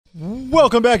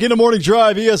Welcome back into Morning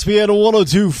Drive, ESPN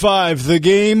 102.5. The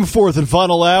Game, fourth and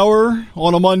final hour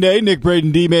on a Monday. Nick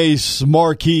Braden, D-Mace,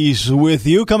 Marquise with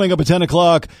you. Coming up at 10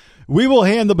 o'clock, we will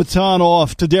hand the baton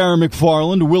off to Darren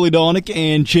McFarland, Willie Daunic,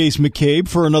 and Chase McCabe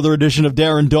for another edition of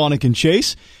Darren, Daunic, and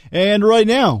Chase. And right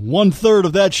now, 1/3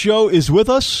 of that show is with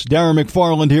us. Darren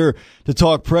McFarland here to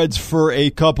talk Preds for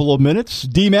a couple of minutes.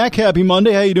 D-Mac, happy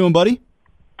Monday. How you doing, buddy?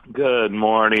 Good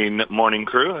morning,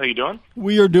 crew. How you doing?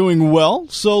 We are doing well.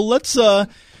 So let's try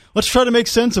to make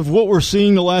sense of what we're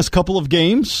seeing the last couple of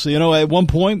games. You know, at one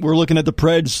point we're looking at the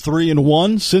Preds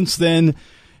 3-1. Since then,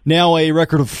 now a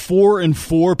record of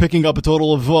 4-4, picking up a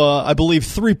total of I believe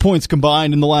 3 points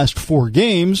combined in the last 4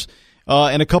 games,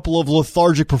 and a couple of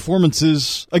lethargic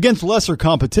performances against lesser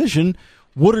competition.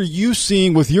 What are you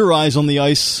seeing with your eyes on the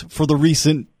ice for the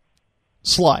recent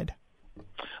slide?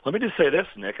 Let me just say this,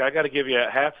 Nick. I got to give you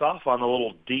hats off on the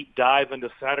little deep dive into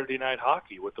Saturday night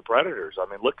hockey with the Predators. I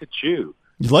mean, look at you.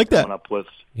 You like that?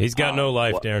 He's got no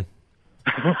life, Darren.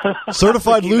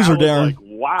 Certified loser, Darren. Like,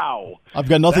 wow. I've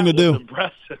got nothing to do.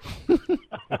 Impressive.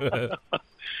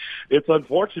 It's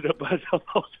unfortunate, but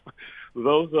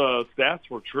those stats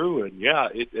were true. And, yeah,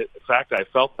 in fact, I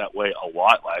felt that way a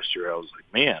lot last year. I was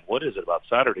like, man, what is it about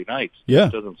Saturday nights? Yeah.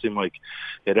 It doesn't seem like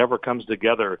it ever comes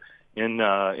together in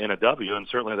a W, and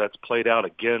certainly that's played out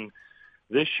again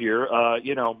this year.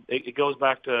 It goes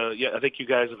back to, I think you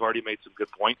guys have already made some good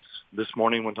points this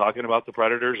morning when talking about the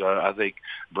Predators. I think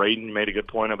Braden made a good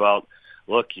point about,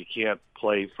 look, you can't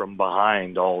play from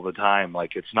behind all the time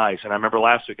like it's nice. And I remember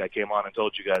last week I came on and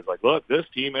told you guys, like, look, this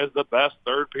team is the best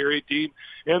third-period team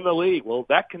in the league. Well,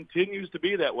 that continues to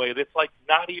be that way. It's like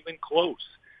not even close.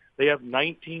 They have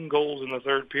 19 goals in the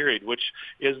third period, which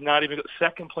is not even –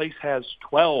 second place has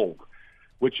 12,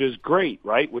 which is great,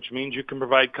 right? Which means you can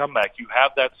provide comeback. You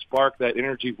have that spark, that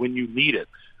energy when you need it.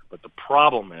 But the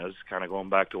problem is, kind of going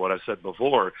back to what I said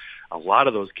before, a lot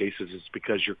of those cases is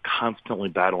because you're constantly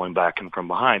battling back and from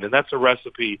behind. And that's a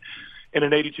recipe in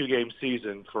an 82-game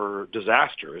season for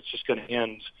disaster. It's just going to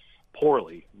end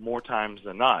poorly more times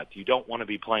than not. You don't want to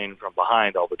be playing from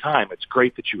behind all the time. It's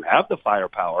great that you have the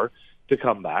firepower to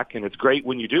come back, and it's great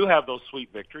when you do have those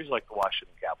sweet victories like the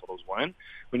Washington Capitals win,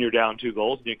 when you're down 2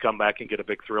 goals and you come back and get a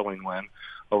big thrilling win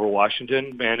over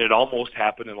Washington, and it almost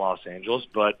happened in Los Angeles.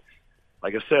 But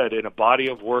like I said, in a body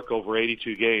of work over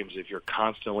 82 games, if you're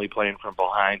constantly playing from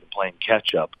behind and playing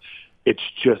catch-up, it's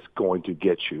just going to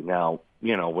get you. Now,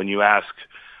 when you ask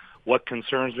what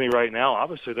concerns me right now,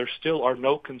 obviously there still are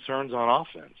no concerns on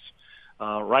offense.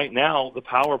 Right now, the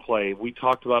power play we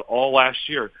talked about all last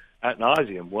year ad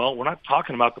nauseum. Well, we're not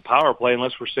talking about the power play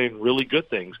unless we're saying really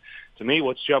good things. To me,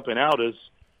 what's jumping out is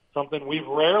something we've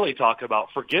rarely talked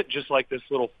about. Forget just like this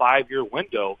little 5-year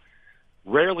window.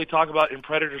 Rarely talk about in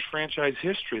Predators franchise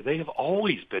history. They have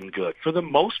always been good, for the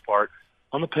most part,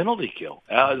 on the penalty kill.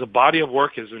 As a body of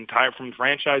work is entire from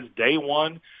franchise day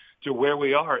one to where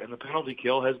we are, and the penalty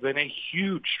kill has been a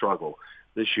huge struggle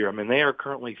this year. I mean, they are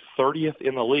currently 30th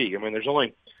in the league. I mean, there's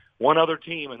only one other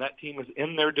team, and that team is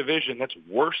in their division that's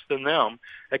worse than them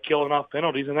at killing off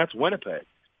penalties, and that's Winnipeg.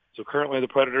 So currently the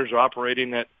Predators are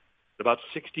operating at about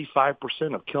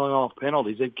 65% of killing off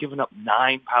penalties. They've given up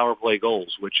 9 power play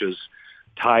goals, which is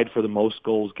tied for the most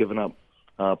goals given up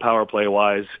power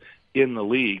play-wise in the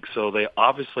league. So they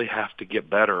obviously have to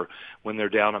get better when they're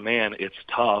down a man. It's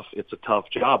tough. It's a tough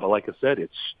job. But like I said,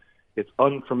 it's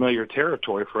unfamiliar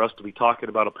territory for us to be talking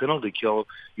about a penalty kill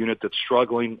unit that's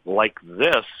struggling like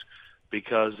this,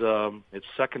 because it's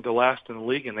second to last in the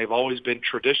league, and they've always been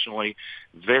traditionally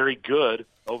very good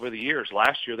over the years.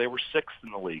 Last year, they were 6th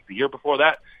in the league. The year before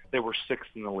that, they were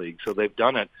 6th in the league. So they've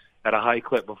done it at a high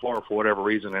clip before. For whatever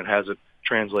reason, it hasn't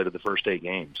translated the first 8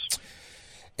 games.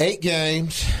 8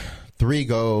 games, 3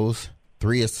 goals,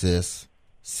 3 assists,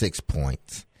 6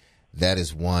 points. That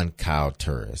is one Kyle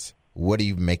Turris. What do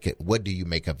you make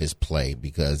of his play?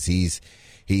 Because he's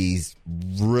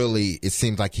really, it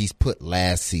seems like he's put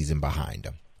last season behind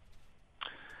him.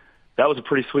 That was a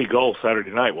pretty sweet goal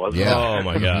Saturday night, wasn't it? Oh,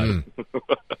 my God.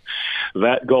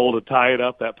 That goal to tie it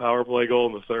up, that power play goal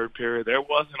in the third period, there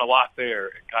wasn't a lot there,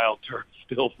 and Kyle Turris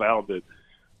still found it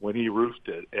when he roofed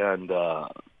it. And,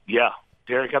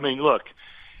 Derek, I mean, look,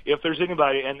 if there's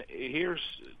anybody, and here's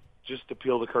just to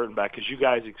peel the curtain back, because you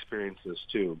guys experience this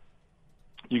too.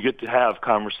 You get to have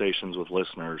conversations with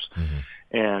listeners,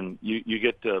 and you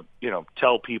get to,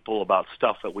 tell people about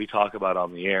stuff that we talk about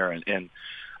on the air. And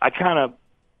I kind of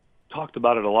talked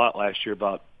about it a lot last year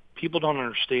about people don't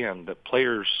understand that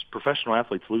players, professional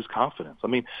athletes, lose confidence. I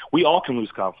mean, we all can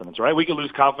lose confidence, right? We can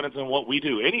lose confidence in what we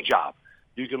do. Any job,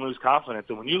 you can lose confidence.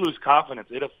 And when you lose confidence,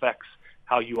 it affects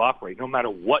how you operate, no matter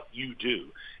what you do.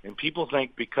 And people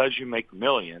think because you make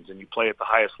millions and you play at the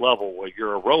highest level, well,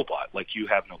 you're a robot. Like you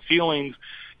have no feelings,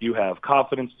 you have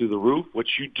confidence through the roof,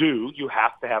 which you do. You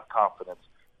have to have confidence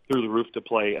through the roof to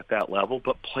play at that level.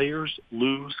 But players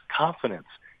lose confidence.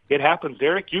 It happens.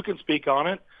 Derek, you can speak on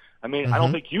it. I mean, I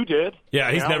don't think you did.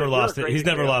 Yeah, he's never lost it. He's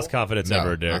never lost confidence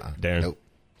ever, Darren. Nope.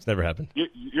 It's never happened.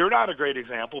 You're not a great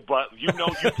example, but you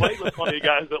played with one of the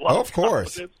guys that lost Of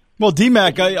course. confidence. Well,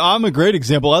 D-Mac, I'm a great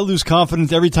example. I lose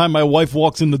confidence every time my wife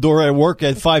walks in the door at work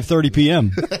at 5:30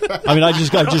 p.m. I mean, I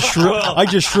just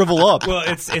shrivel up. Well,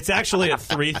 it's actually at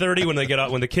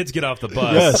 3:30 when the kids get off the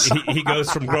bus. Yes. He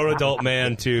goes from grown adult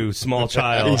man to small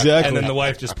child. Exactly. And then the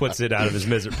wife just puts him out of his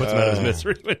misery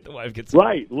when the wife gets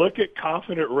Right. Look at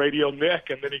confident radio Nick,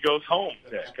 and then he goes home,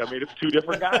 Nick. I mean, it's two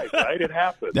different guys, right? It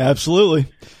happens. Absolutely.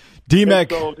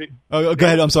 D-Mac. So go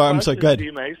ahead. I'm sorry. Go ahead.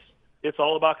 D-Mace, it's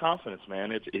all about confidence,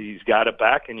 man. He's got it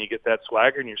back, and you get that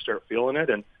swagger, and you start feeling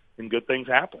it, and good things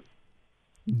happen.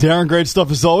 Darren, great stuff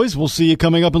as always. We'll see you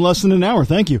coming up in less than an hour.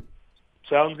 Thank you.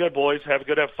 Sounds good, boys. Have a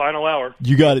good final hour.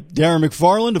 You got it. Darren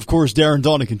McFarland, of course, Darren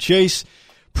Donick and Chase,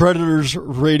 Predators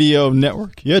Radio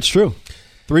Network. Yeah, it's true.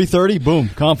 3:30, boom,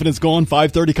 confidence gone.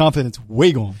 5:30, confidence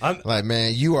way gone. Like,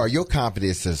 man, your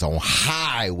confidence is on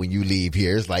high when you leave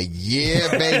here. It's like,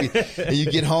 yeah, baby. And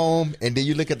you get home, and then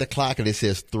you look at the clock, and it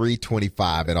says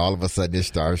 3:25, and all of a sudden it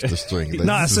starts to string.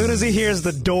 No, as soon as he hears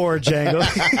the door jangle.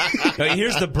 He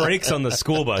hears the brakes on the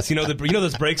school bus. You know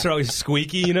those brakes are always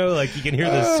squeaky. Like you can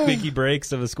hear the squeaky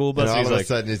brakes of a school bus. And all He's of like, a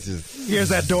sudden it's just Hears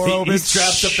that door open. He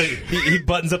straps up he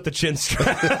buttons up the chin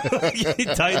strap. He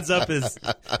tightens up his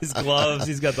gloves.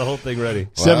 He's got the whole thing ready.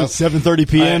 7:30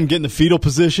 p.m. Get in the fetal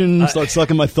position. Start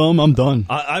sucking my thumb. I'm done.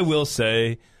 I will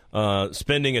say,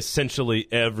 spending essentially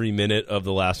every minute of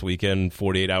the last weekend,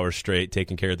 48 hours straight,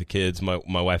 taking care of the kids. My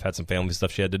wife had some family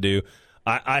stuff she had to do.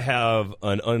 I have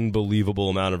an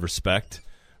unbelievable amount of respect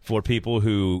for people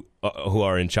who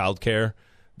are in childcare.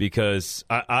 Because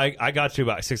I got to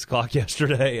about 6 o'clock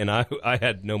yesterday, and I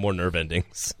had no more nerve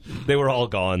endings. They were all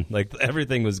gone. Like,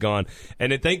 everything was gone.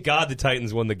 And thank God the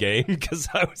Titans won the game, because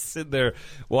I was sitting there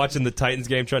watching the Titans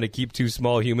game trying to keep two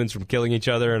small humans from killing each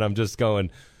other, and I'm just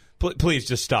going, please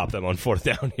just stop them on 4th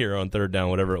down here, on 3rd down,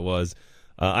 whatever it was.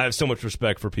 I have so much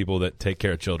respect for people that take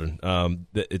care of children.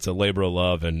 It's a labor of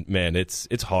love, and, man,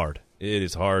 it's hard. It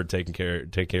is hard take care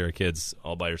of kids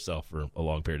all by yourself for a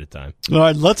long period of time. All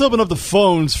right, let's open up the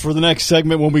phones for the next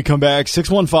segment when we come back.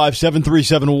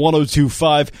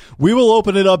 615-737-1025. We will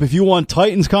open it up. If you want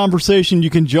Titans conversation,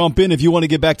 you can jump in. If you want to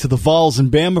get back to the Vols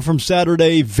and Bama from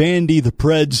Saturday, Vandy, the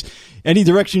Preds, any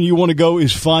direction you want to go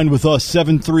is fine with us.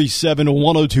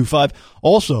 737-1025.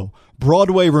 Also,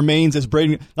 Broadway remains, as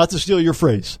Braden, not to steal your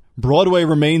phrase, Broadway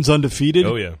remains undefeated.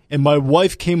 Oh, yeah. And my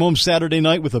wife came home Saturday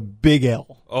night with a big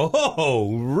L.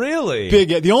 Oh, really? Big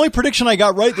L. The only prediction I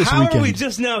got right this weekend. How are we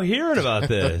just now hearing about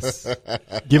this?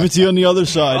 Give it to you on the other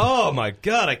side. Oh, my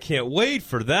God. I can't wait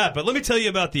for that. But let me tell you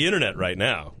about the internet right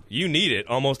now. You need it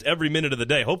almost every minute of the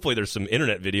day. Hopefully there's some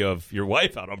internet video of your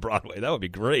wife out on Broadway. That would be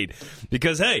great.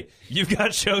 Because, hey, you've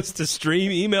got shows to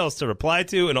stream, emails to reply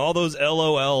to, and all those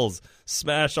LOLs.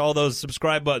 Smash all those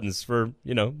subscribe buttons for,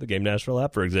 the Game Nashville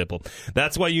app, for example.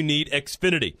 That's why you need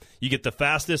Xfinity. You get the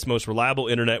fastest, most reliable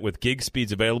internet with gig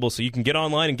speeds available so you can get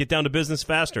online and get down to business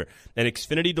faster. And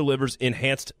Xfinity delivers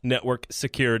enhanced network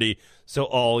security so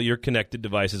all your connected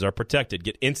devices are protected.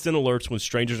 Get instant alerts when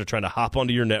strangers are trying to hop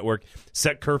onto your network,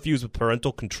 set curfews with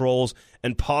parental controls,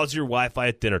 and pause your Wi-Fi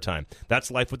at dinner time.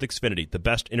 That's life with Xfinity, the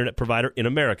best internet provider in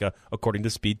America, according to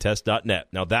speedtest.net.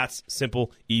 Now that's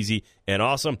simple, easy, and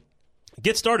awesome.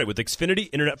 Get started with Xfinity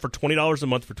Internet for $20 a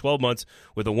month for 12 months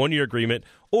with a 1-year agreement,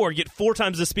 or get 4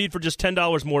 times the speed for just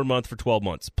 $10 more a month for 12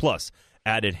 months. Plus,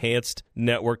 add enhanced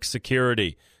network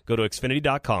security. Go to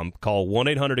Xfinity.com, call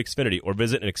 1-800-XFINITY, or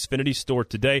visit an Xfinity store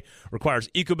today. Requires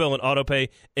EcoBill and AutoPay.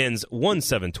 Ends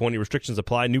 1/7/20. Restrictions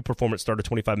apply. New performance start at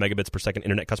 25 megabits per second.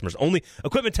 Internet customers only.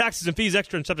 Equipment taxes and fees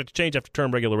extra and subject to change after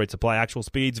term. Regular rates apply. Actual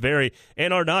speeds vary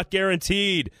and are not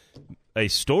guaranteed. A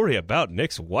story about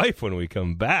Nick's wife when we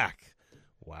come back.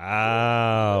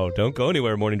 Wow. Don't go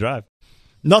anywhere, Morning Drive.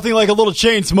 Nothing like a little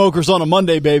chain smokers on a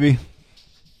Monday, baby.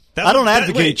 I don't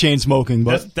advocate chain smoking,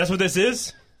 but that's what this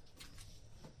is?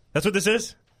 That's what this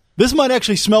is? This might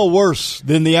actually smell worse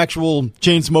than the actual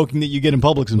chain smoking that you get in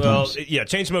public sometimes. Well, yeah,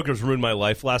 chain smokers ruined my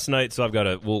life last night, so I've got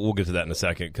to. We'll get to that in a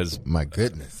second. Cause, my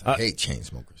goodness, I hate chain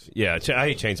smokers. Yeah, I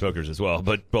hate chain smokers as well.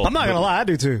 But I'm not gonna lie, I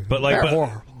do too. But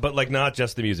not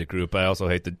just the music group. I also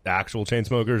hate the actual chain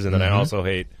smokers, and then I also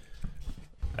hate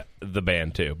the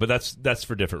band too, but that's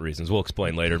for different reasons. We'll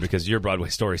explain later because your Broadway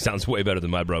story sounds way better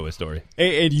than my Broadway story.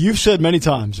 And you've said many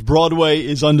times, Broadway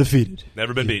is undefeated.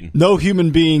 Never been beaten. No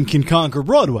human being can conquer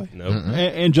Broadway. No.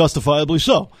 And justifiably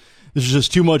so. There's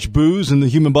just too much booze, and the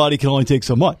human body can only take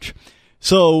so much.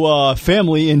 So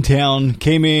family in town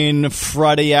came in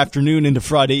Friday afternoon into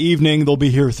Friday evening. They'll be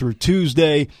here through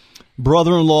Tuesday.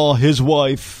 Brother-in-law, his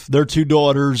wife, their 2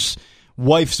 daughters,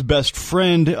 wife's best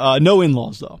friend. No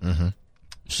in-laws, though. Mm-hmm.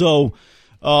 So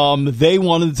they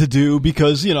wanted to do,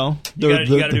 because, you know, You got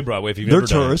to do Broadway if you've they're never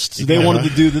done it. tourists. They wanted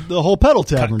to do the whole pedal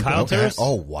tavern. Kyle thing. Terrace?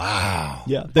 Oh, wow.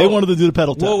 Yeah, they wanted to do the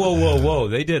pedal tavern. Whoa.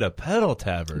 They did a pedal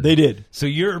tavern. They did. So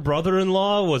your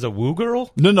brother-in-law was a woo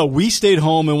girl? No, we stayed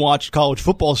home and watched college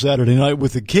football Saturday night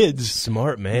with the kids.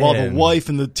 Smart man. While the wife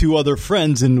and the 2 other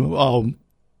friends and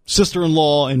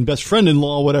sister-in-law and best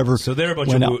friend-in-law, whatever. So they're a bunch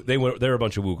went of out. they're a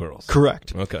bunch of woo girls.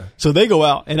 Correct. Okay. So they go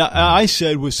out, and I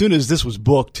said, as soon as this was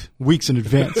booked weeks in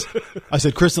advance, I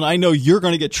said, Kristen, I know you're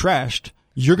going to get trashed.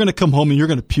 You're going to come home and you're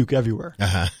going to puke everywhere.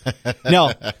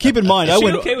 Now, keep in mind, Is I she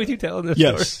went. okay with you telling this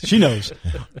Yes, story? she knows.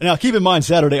 Now, keep in mind,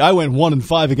 Saturday I went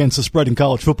 1-5 against the spread in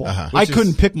college football. I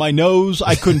couldn't pick my nose.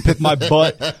 I couldn't pick my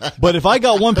butt. But if I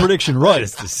got one prediction That right,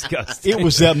 is disgusting. it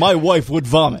was that my wife would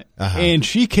vomit. And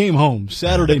she came home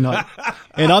Saturday night.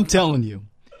 And I'm telling you,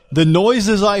 the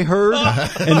noises I heard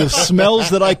and the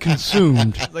smells that I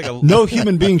consumed, no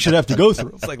human being should have to go through.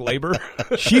 It's like labor.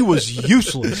 She was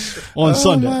useless on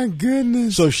Sunday. Oh, my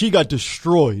goodness. So she got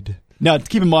destroyed. Now,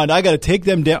 keep in mind, I got to take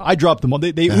them down. I dropped them off.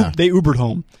 They Ubered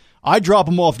home. I drop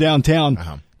them off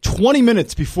downtown 20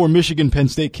 minutes before Michigan-Penn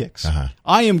State kicks.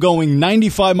 I am going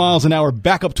 95 miles an hour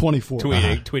back up 24.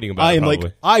 Tweeting about I it, am probably.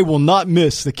 like, I will not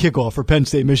miss the kickoff for Penn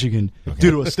State, Michigan due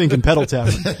to a stinking pedal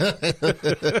tavern.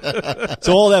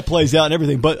 So all that plays out and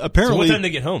everything. But So apparently, what time did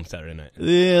they get home Saturday night?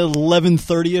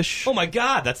 11:30ish. Oh my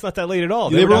God, that's not that late at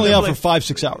all. They were down only there out for like-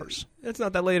 5-6 hours. That's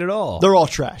not that late at all. They're all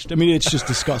trashed. I mean, it's just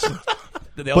disgusting.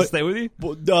 Did they all stay with you?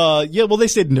 Yeah, well, they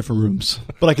stayed in different rooms,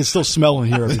 but I can still smell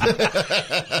and hear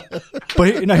everything.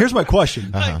 But now here's my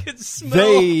question. I could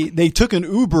smell. They took an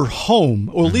Uber home,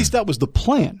 or at least that was the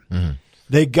plan.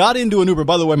 They got into an Uber.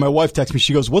 By the way, my wife texted me.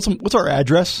 She goes, "What's our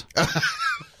address?" I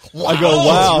go,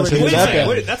 "Wow." I said, Wait a "That second. bad?"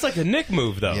 Wait, that's like a Nick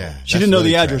move, though. Yeah, She didn't know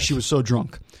the address. She was so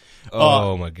drunk.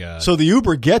 Oh my God. So the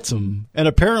Uber gets them, and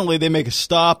apparently they make a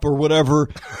stop or whatever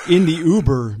in the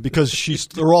Uber because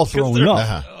they're all throwing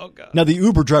up. Oh God. Now the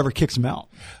Uber driver kicks them out.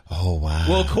 Oh, wow.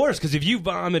 Well, of course, because if you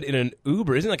vomit in an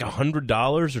Uber, isn't it like $100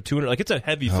 or $200? Like it's a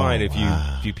heavy fine if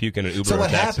you puke in an Uber. So or what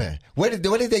a taxi. happened? Where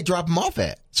did they drop him off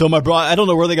at? So I don't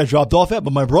know where they got dropped off at,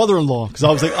 but my brother-in-law, because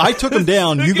I was like, I took him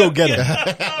down, you go get him.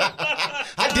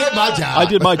 I did my job. I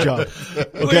did my job.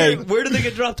 Okay. Where did they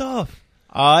get dropped off?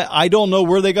 I don't know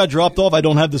where they got dropped off. I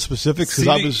don't have the specifics because See,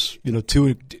 I was,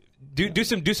 too. Do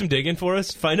some digging for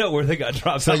us. Find out where they got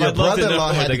dropped So off. your I'd love to know brother-in-law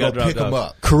where had they to go got dropped pick him off.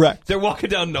 up. Correct. They're walking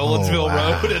down Nolensville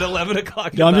wow. Road at 11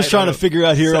 o'clock. Now, I'm just trying to on figure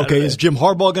out here, okay, Saturday. is Jim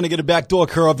Harbaugh going to get a backdoor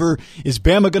cover? Is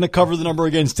Bama going to cover the number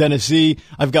against Tennessee?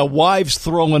 I've got wives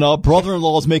throwing up.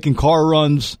 Brother-in-law's making car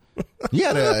runs. You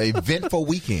had an eventful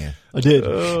weekend. I did.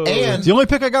 Oh. And It's the only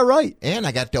pick I got right.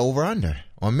 I got the over-under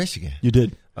on Michigan. You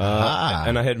did.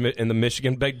 And I had in the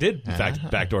Michigan did in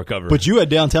fact backdoor cover. But you had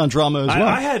downtown drama as well.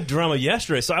 I had drama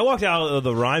yesterday. So I walked out of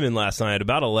the Ryman last night at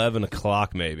about 11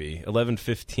 o'clock, maybe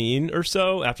 11:15 or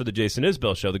so, after the Jason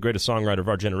Isbell show, the greatest songwriter of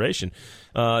our generation,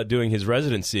 doing his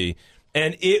residency,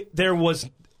 and there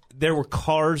were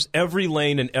cars every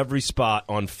lane and every spot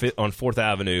on 4th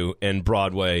Avenue and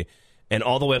Broadway, and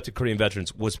all the way up to Korean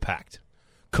Veterans was packed,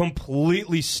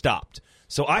 completely stopped.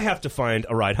 So I have to find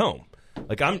a ride home.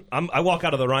 Like I walk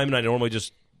out of the Ryman, I normally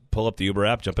just pull up the Uber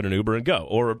app, jump in an Uber, and go.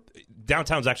 Or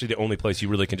downtown's actually the only place you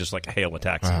really can just like hail a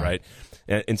taxi, right?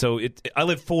 And so I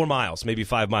live 4 miles, maybe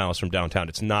 5 miles from downtown.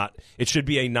 It's not. It should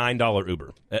be a $9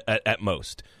 Uber at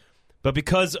most. But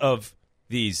because of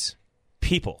these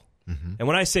people, and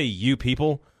when I say you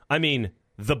people, I mean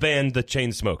the band, the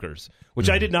Chainsmokers, which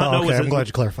I did not know was. I'm glad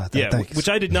you clarified that. Yeah, Thanks. which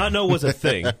I did not know was a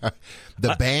thing.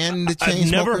 The band, the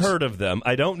I've never Chainsmokers? heard of them.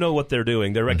 I don't know what they're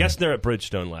doing. I guess they're at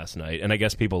Bridgestone last night, and I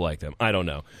guess people like them. I don't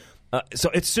know. So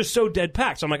it's just so dead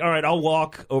packed. So I'm like, all right, I'll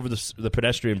walk over the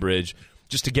pedestrian bridge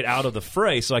just to get out of the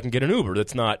fray so I can get an Uber.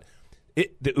 That's not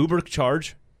it. The Uber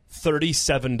charge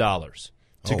 $37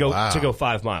 to go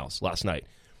 5 miles last night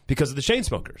because of the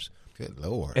Chainsmokers. Good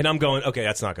Lord. And I'm going, okay,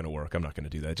 that's not going to work. I'm not going to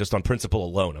do that. Just on principle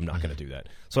alone, I'm not going to do that.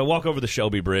 So I walk over the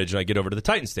Shelby Bridge and I get over to the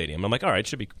Titan Stadium. I'm like, all right,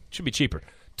 should be cheaper.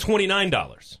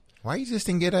 $29. Why you just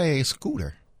didn't get a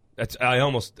scooter?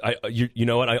 You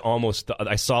know what?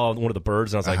 I saw one of the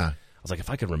birds and I was like, was like, if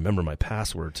I could remember my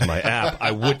password to my app,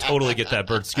 I would totally get that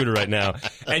Bird scooter right now.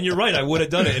 And you're right, I would have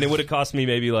done it, and it would have cost me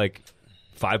maybe like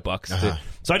 $5.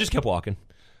 So I just kept walking.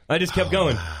 I just kept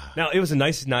going. Now, it was a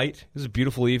nice night. It was a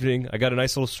beautiful evening. I got a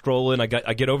nice little stroll in. I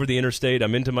get over the interstate.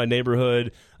 I'm into my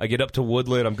neighborhood. I get up to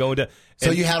Woodland. I'm going to.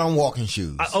 So you had on walking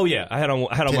shoes? I had on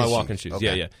my walking shoes.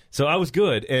 Okay. Yeah. So I was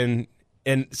good, and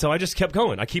so I just kept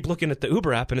going. I keep looking at the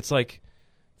Uber app, and it's like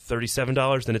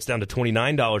 $37. Then it's down to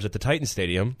 $29 at the Titan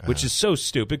Stadium, which is so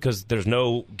stupid because there's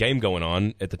no game going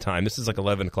on at the time. This is like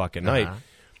 11 o'clock at night,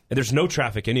 and there's no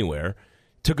traffic anywhere.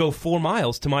 To go 4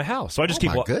 miles to my house, so I just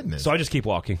keep walking. So I just keep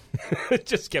walking,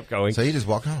 just kept going. So you just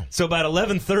walk home. So about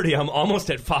 11:30, I'm almost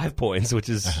at 5 Points, which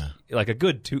is like a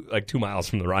good 2 miles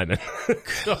from the Ryman.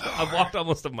 So I've walked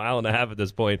almost a mile and a half at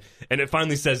this point, and it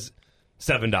finally says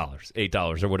 $7,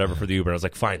 $8 or whatever for the Uber. I was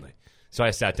like, finally. So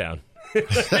I sat down. And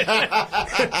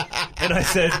I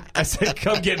said,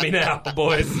 come get me now,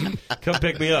 boys. Come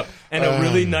pick me up. And a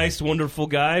really nice, wonderful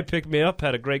guy picked me up,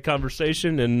 had a great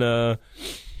conversation, and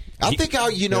I think I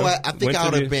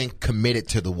would have been committed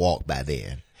to the walk by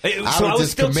then. So I was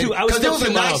still committed because it was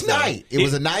a nice night. It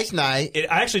was a nice night.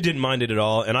 I actually didn't mind it at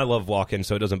all, and I love walking,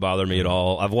 so it doesn't bother me at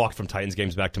all. I've walked from Titans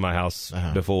games back to my house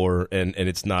before, and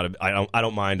it's not. I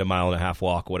don't mind a mile and a half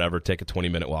walk, whatever. Take a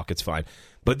 20-minute walk, it's fine.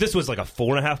 But this was like a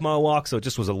 4.5 mile walk, so it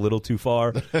just was a little too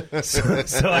far.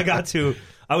 So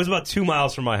I was about 2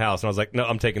 miles from my house, and I was like, no,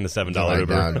 I'm taking the $7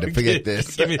 Uber. Forget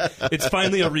this. It's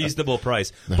finally a reasonable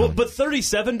price. But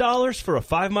 $37 for a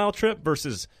 5-mile trip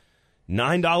versus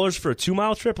 $9 for a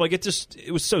 2-mile trip, like it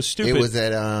was so stupid. It was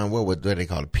at what do they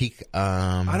call it? Peak.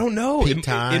 I don't know. Peak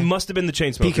time. It must have been the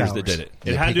Chainsmokers that did it.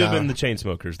 It had to have been the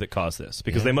Chainsmokers that caused this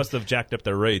because they must have jacked up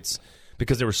their rates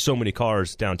because there were so many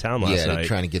cars downtown last night. Yeah,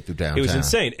 trying to get through downtown. It was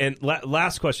insane. And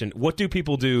last question: what do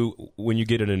people do when you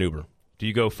get in an Uber? Do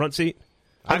you go front seat?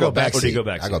 I go back seat. Or do you go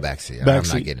back seat? I go back seat. Back I'm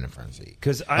seat. not getting in the front seat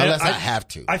Unless I have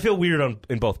to. I feel weird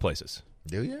in both places.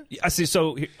 Do you? I see.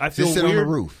 So I feel Just sit weird on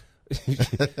the roof.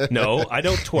 No, I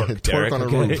don't twerk, Derek. On the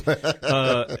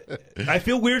roof. I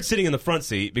feel weird sitting in the front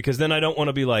seat because then I don't want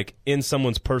to be like in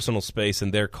someone's personal space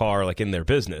in their car, like in their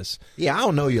business. Yeah, I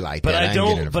don't know you like but that.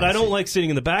 I don't like sitting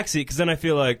in the back seat because then I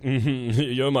feel like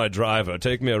you're my driver.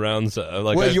 Take me around.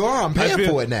 You are. I'm paying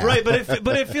for it now, right?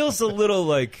 But it feels a little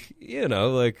like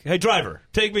hey, driver,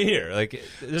 take me here. Like,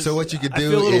 so what you could do? I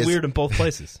feel a little weird in both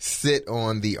places. Sit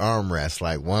on the armrest,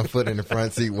 like one foot in the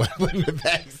front seat, one foot in the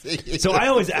back seat. So I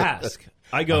always ask.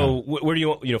 I go, where do you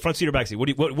want, front seat or back seat?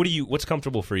 What's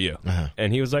comfortable for you?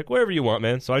 And he was like, wherever you want,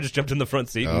 man. So I just jumped in the front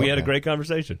seat and we had a great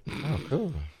conversation. Oh,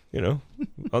 cool.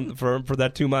 For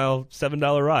that 2 mile,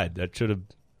 $7 ride. That should have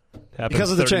happened.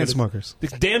 Because of the Chainsmokers. The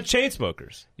damn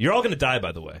Chainsmokers. You're all going to die,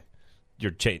 by the way.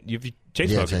 You're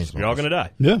Chainsmokers. You're all going to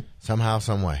die. Yeah. Somehow,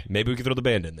 some way. Maybe we could throw the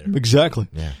band in there. Exactly.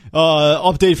 Yeah.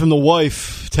 Update from the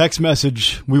wife. Text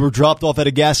message. We were dropped off at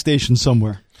a gas station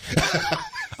somewhere.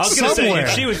 I was going to say if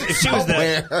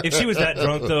she was that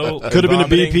drunk though, could have been a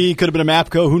BP, could have been a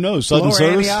MAPCO. Who knows? Southern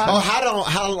Service.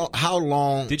 How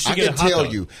long? Did she I get can a hot tell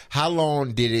dog? you. How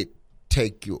long did it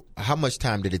take you? How much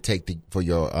time did it take for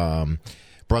your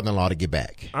brother-in-law to get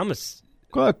back?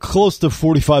 Close to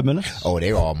 45 minutes. Oh,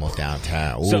 they were almost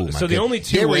downtown. So the only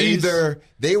two ways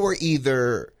they were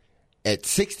either at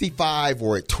 65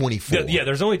 or at 24. Yeah,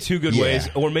 there's only two good ways,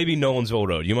 or maybe Nolensville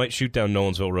Road. You might shoot down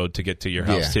Nolensville Road to get to your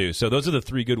house, too. So those are the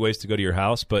three good ways to go to your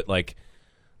house, but,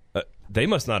 they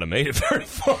must not have made it very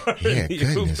far. Yeah,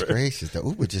 goodness gracious. The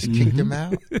Uber just kicked them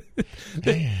out.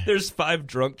 There's 5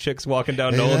 drunk chicks walking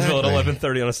down Nolensville at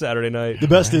 11:30 on a Saturday night. The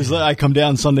best is I come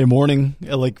down Sunday morning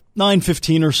at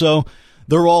 9:15 or so.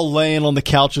 They're all laying on the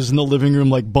couches in the living room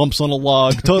like bumps on a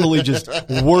log, totally just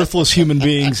worthless human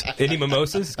beings. Any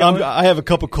mimosas? I have a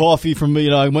cup of coffee from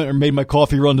I went and made my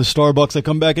coffee run to Starbucks. I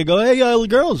come back and go, hey,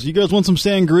 girls, you guys want some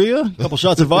sangria? A couple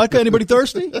shots of vodka? Anybody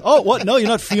thirsty? Oh, what? No, you're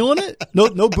not feeling it?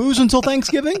 No booze until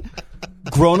Thanksgiving?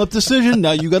 Grown-up decision.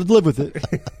 Now you got to live with it.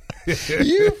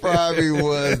 You probably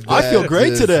was. I feel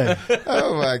great today.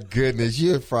 Oh my goodness,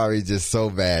 you're probably just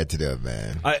so bad to them,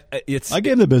 man. I gave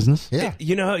them the business. Yeah,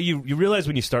 you know how you realize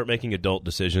when you start making adult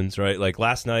decisions, right? Like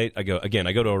last night, I go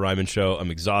to a Ryman show.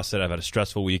 I'm exhausted. I've had a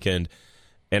stressful weekend,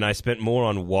 and I spent more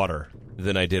on water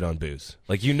than I did on booze.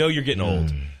 Like you're getting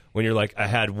old when you're like, I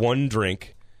had one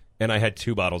drink and I had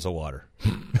 2 bottles of water.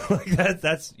 Like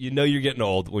that's you're getting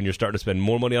old when you're starting to spend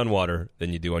more money on water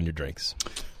than you do on your drinks.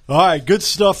 All right, good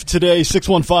stuff today.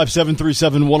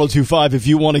 615-737-1025 if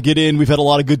you want to get in. We've had a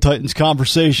lot of good Titans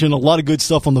conversation, a lot of good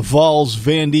stuff on the Vols,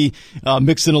 Vandy,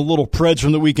 mixed in a little Preds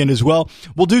from the weekend as well.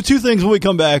 We'll do two things when we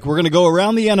come back. We're going to go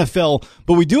around the NFL,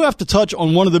 but we do have to touch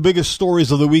on one of the biggest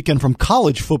stories of the weekend from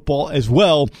college football as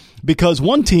well, because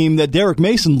one team that Derek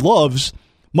Mason loves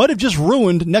might have just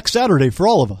ruined next Saturday for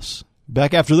all of us.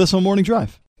 Back after this on Morning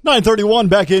Drive. 9:31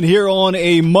 back in here on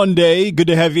a Monday. Good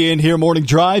to have you in here. Morning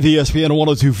Drive, ESPN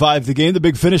 102.5 The Game. The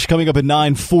Big Finish coming up at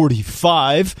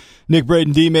 9:45. Nick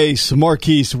Braden, D-Mace,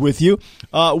 Marquise with you.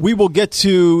 We will get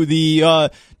to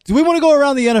the do we want to go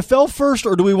around the NFL first,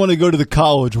 or do we want to go to the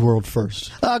college world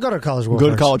first? Go to college world Go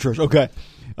first. to college first. Okay.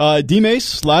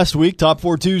 D-Mace, last week, Top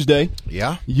 4 Tuesday.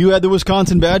 Yeah. You had the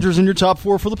Wisconsin Badgers in your top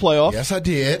 4 for the playoff. Yes, I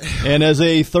did. And as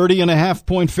a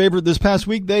 30.5-point favorite this past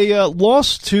week, they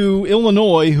lost to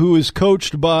Illinois, who is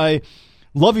coached by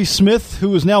Lovie Smith,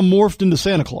 who is now morphed into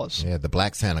Santa Claus. Yeah, the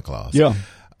Black Santa Claus. Yeah.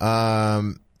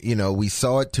 We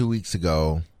saw it 2 weeks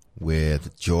ago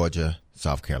with Georgia,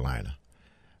 South Carolina.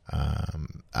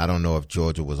 I don't know if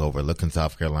Georgia was overlooking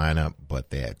South Carolina,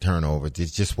 but they had turnovers.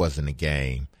 It just wasn't a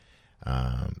game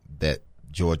that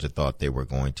Georgia thought they were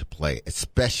going to play,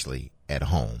 especially at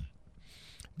home.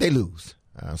 They lose.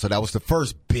 So that was the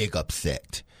first big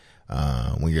upset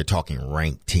when you're talking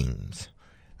ranked teams,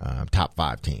 top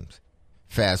 5 teams.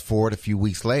 Fast forward a few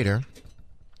weeks later,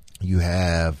 you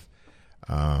have,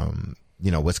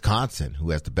 Wisconsin, who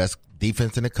has the best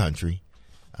defense in the country,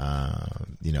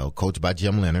 coached by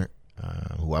Jim Leonard,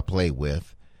 who I played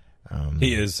with.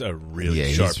 He is a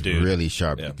really sharp dude. Really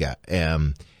sharp guy.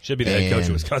 Should be the head coach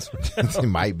of Wisconsin. It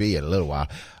might be a little while.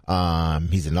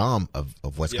 He's an alum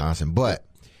of Wisconsin, but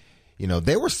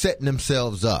they were setting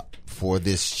themselves up for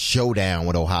this showdown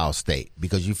with Ohio State,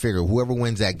 because you figure whoever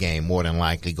wins that game more than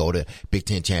likely go to Big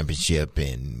Ten championship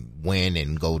and win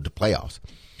and go to playoffs.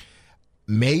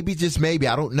 Maybe, just maybe,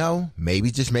 I don't know. Maybe,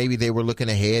 just maybe, they were looking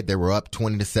ahead. They were up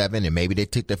 20-7, and maybe they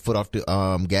took their foot off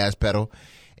the gas pedal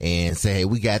and say, "Hey,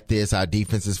 we got this. Our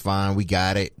defense is fine. We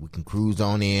got it. We can cruise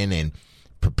on in and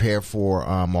prepare for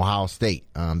Ohio State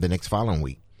the next following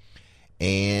week."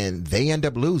 And they end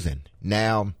up losing.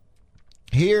 Now,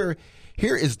 here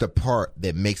is the part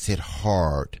that makes it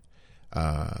hard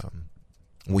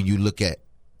when you look at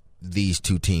these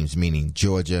two teams, meaning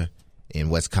Georgia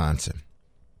and Wisconsin.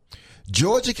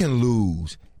 Georgia can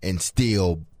lose and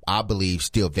still, I believe,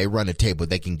 if they run the table,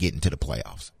 they can get into the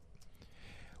playoffs.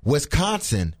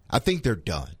 Wisconsin, I think they're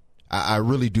done. I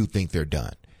really do think they're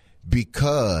done,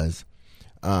 because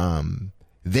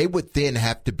they would then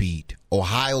have to beat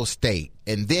Ohio State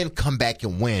and then come back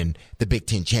and win the Big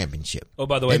Ten championship. Oh,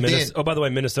 by the way,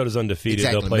 Minnesota's undefeated.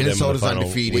 Exactly. They'll play Minnesota's them in the final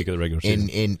undefeated week of the regular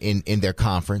season. in their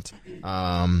conference.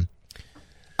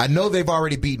 I know they've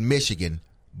already beaten Michigan,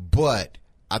 but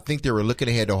I think they were looking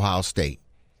ahead to Ohio State.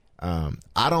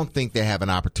 I don't think they have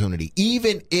an opportunity,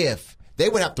 even if they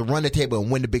would have to run the table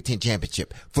and win the Big Ten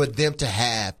championship for them to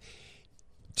have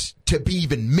to be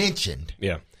even mentioned.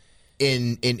 Yeah.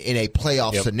 In a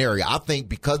playoff scenario. I think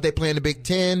because they play in the Big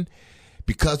Ten,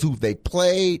 because who they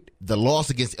played, the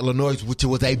loss against Illinois, which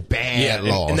was a bad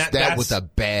loss. And that was a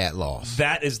bad loss.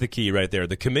 That is the key right there.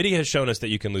 The committee has shown us that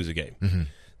you can lose a game. Mm-hmm.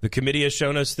 The committee has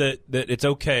shown us that it's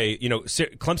okay.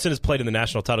 Clemson has played in the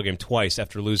national title game twice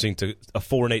after losing to a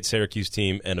 4-8 Syracuse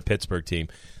team and a Pittsburgh team.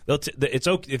 It's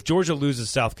okay if Georgia loses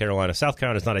South Carolina. South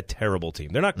Carolina is not a terrible team.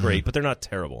 They're not great, but they're not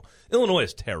terrible. Illinois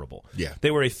is terrible. Yeah.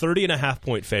 They were a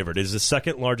 30.5-point favorite. It is the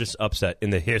second largest upset in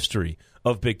the history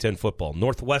of Big Ten football.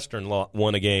 Northwestern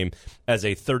won a game as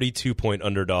a 32-point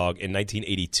underdog in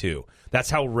 1982.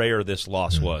 That's how rare this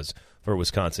loss was for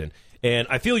Wisconsin. And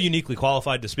I feel uniquely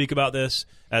qualified to speak about this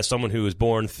as someone who was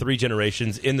born 3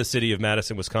 generations in the city of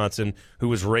Madison, Wisconsin, who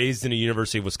was raised in a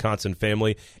University of Wisconsin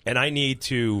family. And I need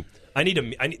this.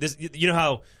 You know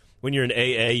how when you're in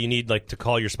AA, you need to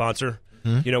call your sponsor.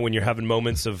 When you're having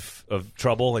moments of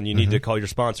trouble, and you need to call your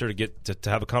sponsor to get to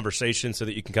have a conversation so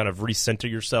that you can kind of recenter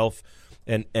yourself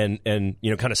and kind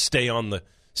of stay on the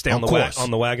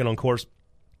wagon on course.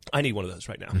 I need one of those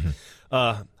right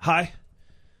now. Hi,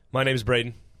 my name is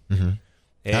Braden. Mm-hmm.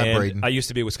 And Hi, Braden. I used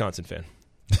to be a Wisconsin fan.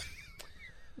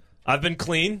 I've been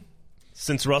clean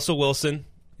since Russell Wilson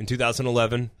in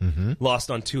 2011 lost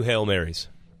on 2 Hail Marys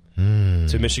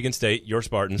to Michigan State, your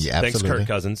Spartans. Yeah, thanks, Kirk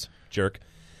Cousins, jerk.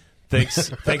 Thanks,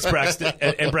 Braxton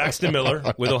and Braxton Miller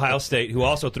with Ohio State, who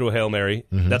also threw a Hail Mary.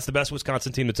 That's the best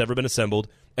Wisconsin team that's ever been assembled,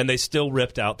 and they still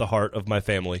ripped out the heart of my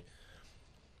family.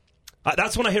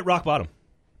 That's when I hit rock bottom,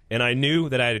 and I knew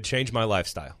that I had to change my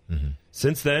lifestyle.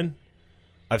 Since then,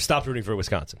 I've stopped rooting for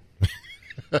Wisconsin.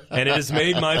 And it has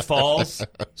made my falls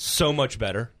so much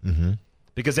better.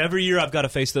 Because every year I've got to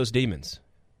face those demons.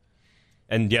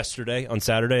 And Saturday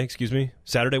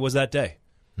was that day.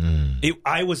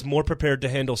 I was more prepared to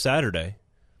handle Saturday.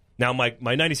 Now, my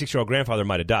 96-year-old grandfather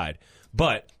might have died,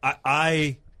 but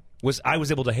I was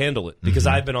able to handle it because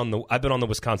I've been on the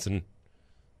Wisconsin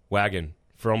wagon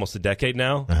for almost a decade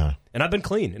now, and I've been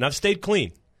clean, and I've stayed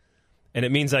clean. And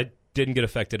it means I didn't get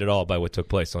affected at all by what took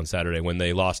place on Saturday when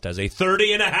they lost as a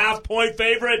 30.5-point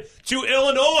favorite to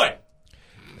Illinois.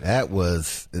 That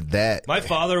was that. My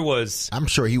father was... I'm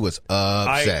sure he was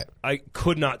upset. I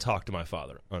could not talk to my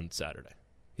father on Saturday.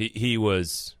 He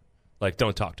was like,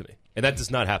 don't talk to me. And that does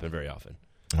not happen very often.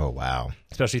 Oh, wow.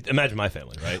 Especially, imagine my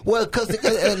family, right? Well,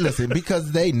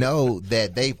 because they know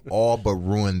that they've all but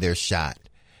ruined their shot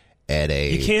at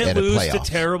a You can't lose to playoff.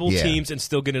 terrible teams and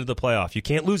still get into the playoff. You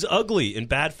can't lose ugly in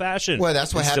bad fashion. Well,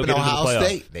 that's what happened to Ohio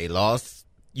State. They lost.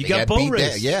 You they got boat beat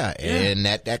race. and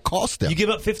that cost them. You give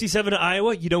up 57 to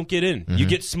Iowa, you don't get in. You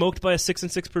get smoked by a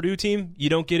 6-6 Purdue team, you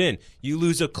don't get in. You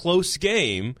lose a close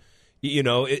game, you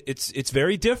know, it's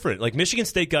very different. Like Michigan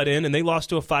State got in and they lost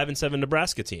to a 5-7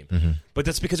 Nebraska team, but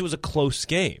that's because it was a close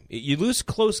game. You lose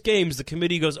close games, the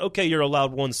committee goes, okay, you're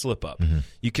allowed one slip up.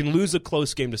 You can lose a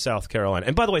close game to South Carolina,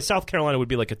 and by the way, South Carolina would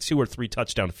be like a 2 or 3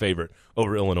 touchdown favorite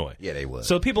over Illinois. Yeah, they would.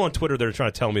 So people on Twitter that are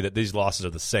trying to tell me that these losses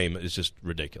are the same is just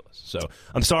ridiculous. So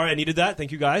I'm sorry I needed that.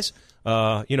 Thank you guys.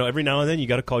 Every now and then you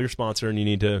got to call your sponsor and you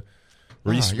need to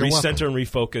recenter and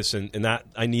refocus, and that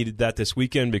I needed that this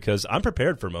weekend because I'm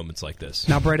prepared for moments like this.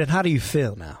 Now, Braden, how do you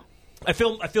feel now? I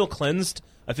feel cleansed.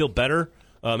 I feel better.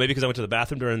 Maybe because I went to the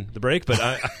bathroom during the break, but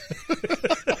I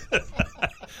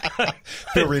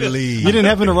feel relieved. You didn't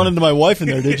happen to run into my wife in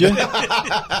there, did you?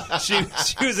 she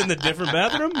was in the different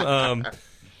bathroom.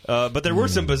 But there were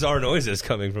some bizarre noises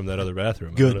coming from that other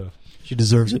bathroom. Good. She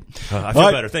deserves it. I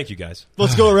feel better. Thank you, guys.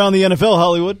 Let's go around the NFL,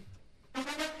 Hollywood.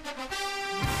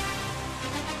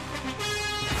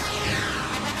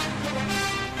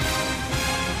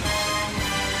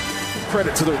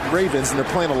 Credit to the Ravens, and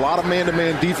they're playing a lot of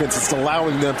man-to-man defense. It's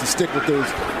allowing them to stick with those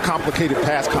complicated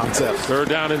pass concepts. 3rd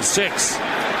down and 6.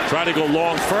 Try to go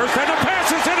long first, and the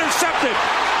pass is intercepted.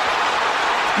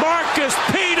 Marcus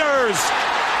Peters,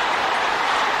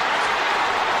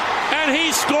 and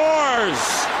he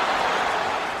scores.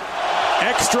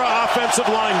 Extra offensive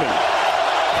lineman.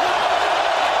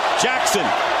 Jackson,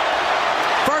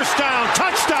 1st down,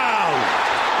 touchdown.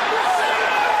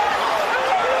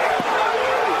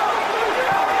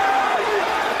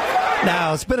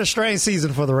 Now, it's been a strange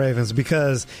season for the Ravens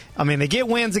because, I mean, they get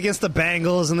wins against the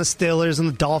Bengals and the Steelers and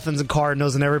the Dolphins and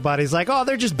Cardinals, and everybody's like, oh,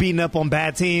 they're just beating up on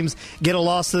bad teams, get a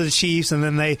loss to the Chiefs, and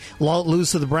then they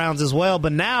lose to the Browns as well.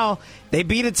 But now they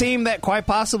beat a team that quite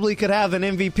possibly could have an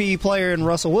MVP player in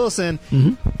Russell Wilson.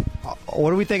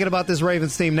 What are we thinking about this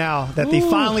Ravens team now that they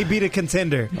finally beat a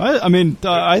contender?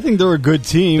 I think they're a good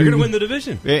team. They're going to win the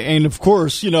division. And, of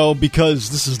course,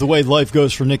 because this is the way life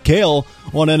goes for Nick Cale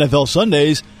on NFL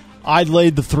Sundays, I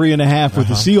laid the 3.5 with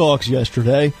the Seahawks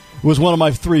yesterday. It was one of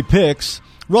my 3 picks.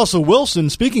 Russell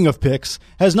Wilson, speaking of picks,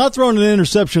 has not thrown an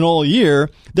interception all year.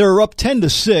 They're up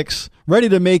 10-6, ready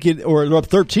to make it, or they're up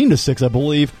 13-6, I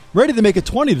believe, ready to make it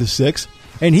 20-6.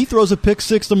 And he throws a pick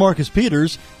 6 to Marcus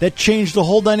Peters that changed the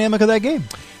whole dynamic of that game.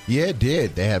 Yeah, it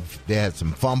did. They had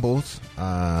some fumbles.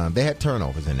 They had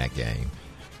turnovers in that game.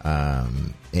 But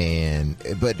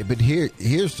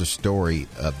here's the story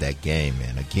of that game,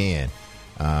 man. Again,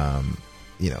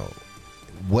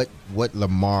 what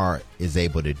Lamar is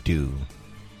able to do,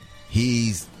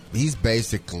 he's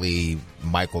basically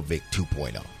Michael Vick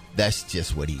 2.0. That's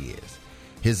just what he is.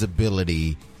 His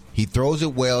ability, he throws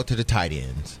it well to the tight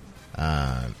ends.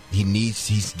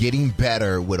 He's getting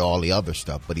better with all the other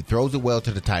stuff, but he throws it well to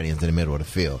the tight ends in the middle of the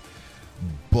field.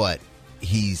 But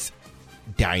he's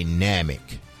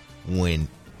dynamic when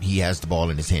he has the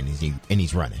ball in his hand and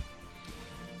he's running.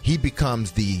 He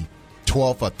becomes the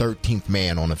 12th or 13th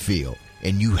man on the field,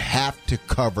 and you have to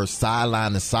cover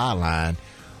sideline to sideline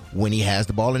when he has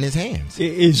the ball in his hands.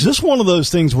 Is this one of those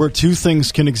things where two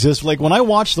things can exist? Like when I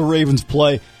watch the Ravens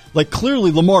play, like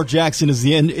clearly Lamar Jackson is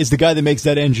the guy that makes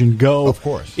that engine go. Of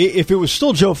course. If it was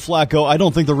still Joe Flacco, I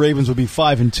don't think the Ravens would be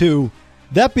 5-2.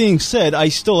 That being said, I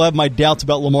still have my doubts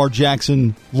about Lamar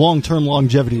Jackson long-term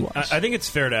longevity-wise. I think it's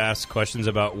fair to ask questions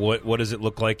about what does it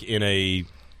look like in a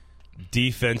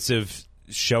defensive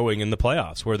showing in the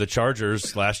playoffs, where the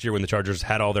Chargers last year, when the Chargers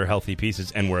had all their healthy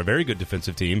pieces and were a very good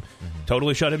defensive team,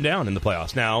 totally shut him down in the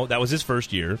playoffs. Now, that was his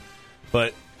first year,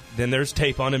 but then there's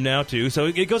tape on him now, too. So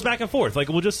it goes back and forth. Like,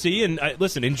 we'll just see. And,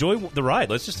 listen, enjoy the ride.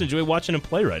 Let's just enjoy watching him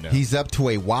play right now. He's up to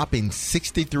a whopping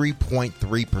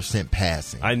 63.3%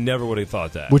 passing. I never would have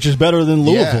thought that. Which is better than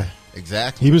Louisville.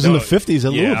 Exactly. He was in No, the 50s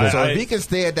at yeah, Louisville. So if he can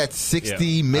stay at that 60,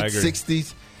 Yeah, I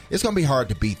mid-60s, it's going to be hard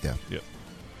to beat them. Yep.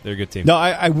 They're a good team. No,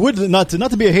 I would not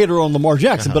to be a hater on Lamar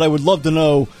Jackson, but I would love to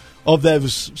know of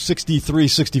those 63,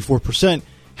 64%,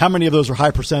 how many of those are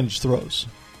high percentage throws?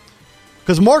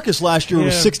 Because Marcus last year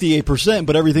was 68%,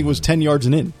 but everything was 10 yards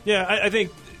and in. Yeah, I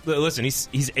think. Listen, he's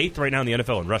 8th right now in the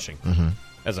NFL in rushing.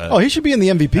 As a He should be in the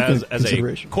MVP as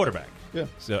consideration. a quarterback. Yeah.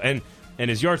 So and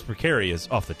his yards per carry is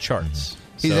off the charts.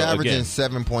 He's So, averaging again,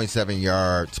 7.7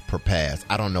 yards per pass.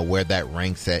 I don't know where that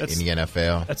ranks at in the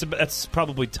NFL. That's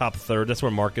probably top third. That's where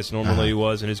Marcus normally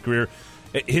was in his career.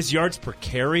 His yards per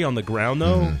carry on the ground,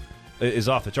 though, is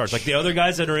off the charts. Like the other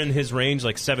guys that are in his range,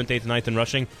 like 7th, 8th, 9th in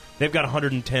rushing, they've got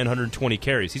 110, 120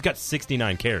 carries. He's got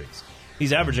 69 carries.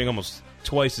 He's averaging almost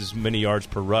twice as many yards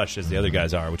per rush as the other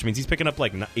guys are, which means he's picking up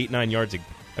like 8-9 yards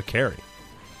a carry.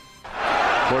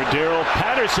 Cordero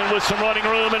Patterson with some running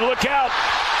room, and look out.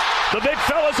 The big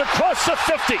fella's across the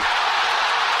 50.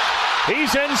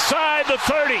 He's inside the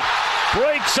 30.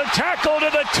 Breaks a tackle to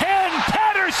the 10.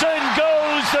 Patterson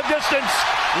goes the distance.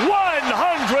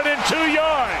 102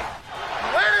 yards.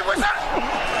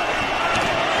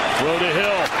 Throw to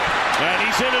Hill. And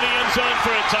he's into the end zone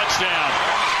for a touchdown.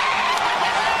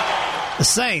 The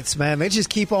Saints, man, they just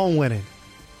keep on winning.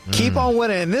 Keep on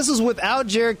winning. And this is without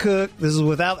Jared Cook. This is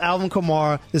without Alvin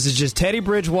Kamara. This is just Teddy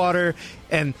Bridgewater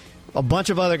and a bunch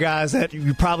of other guys that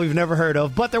you probably have never heard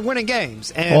of, but they're winning games.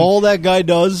 And All that guy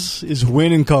does is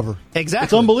win and cover. Exactly.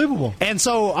 It's unbelievable. And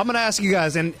so I'm going to ask you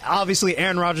guys, and obviously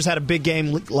Aaron Rodgers had a big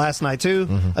game last night too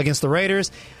against the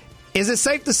Raiders. Is it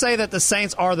safe to say that the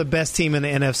Saints are the best team in the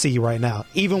NFC right now,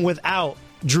 even without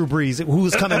Drew Brees,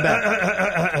 who's coming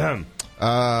back?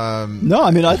 No,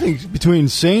 I mean, I think between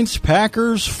Saints,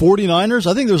 Packers, 49ers,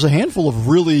 I think there's a handful of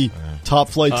really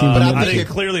top-flight teams. But in I the I NFC. think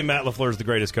clearly Matt LaFleur is the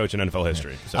greatest coach in NFL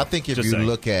history. So, I think if just you saying.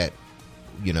 look at,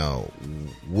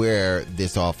 where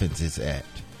this offense is at,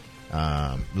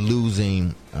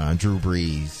 losing Drew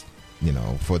Brees,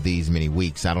 for these many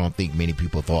weeks, I don't think many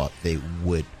people thought they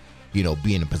would, be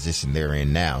in the position they're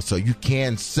in now. So you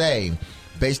can say,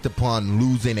 based upon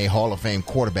losing a Hall of Fame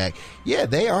quarterback, yeah,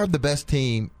 they are the best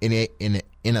team in the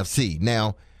NFC.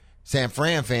 Now, San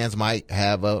Fran fans might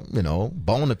have a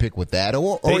bone to pick with that,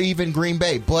 or even Green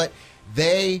Bay, but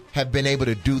they have been able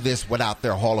to do this without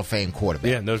their Hall of Fame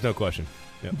quarterback. Yeah, there's no question.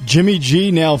 Yep. Jimmy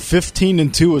G now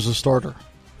 15-2 as a starter.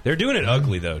 They're doing it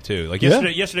ugly though too. Like Yeah.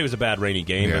 yesterday was a bad rainy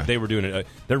game, Yeah. but they were doing it.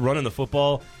 They're running the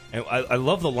football, and I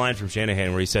love the line from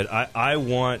Shanahan where he said, "I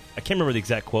want." I can't remember the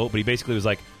exact quote, but he basically was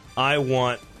like, "I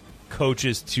want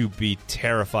coaches to be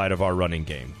terrified of our running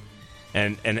game,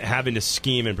 and having to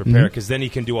scheme and prepare because then he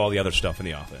can do all the other stuff in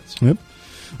the offense." Yep.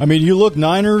 I mean, you look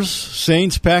Niners,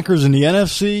 Saints, Packers in the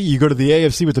NFC. You go to the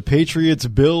AFC with the Patriots,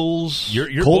 Bills,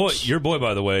 Your Colts. boy,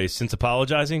 by the way, since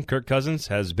apologizing, Kirk Cousins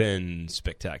has been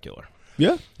spectacular.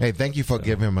 Yeah. Hey, thank you for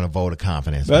giving him a vote of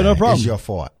confidence. No man. problem. It's your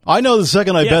fault. I know the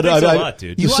second I bet, thanks a lot,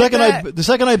 dude. The You like that?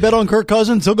 second I bet on Kirk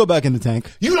Cousins, he'll go back in the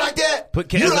tank. You like that?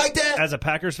 You like that? As a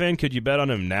Packers fan, could you bet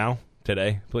on him now,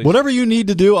 today, please? Whatever you need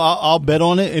to do, I'll bet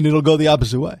on it, and it'll go the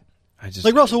opposite way. I just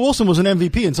Like Russell Wilson was an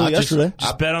MVP until yesterday.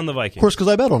 just bet on the Vikings. Of course, because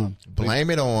I bet on him. Blame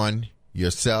it on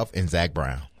yourself and Zach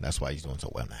Brown. That's why he's doing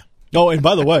so well now. Oh, and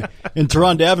by the way, and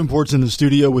Teron Davenport's in the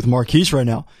studio with Marquise right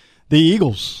now. The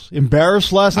Eagles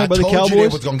embarrassed last night by the I told Cowboys. you they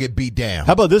was going to get beat down.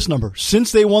 How about this number?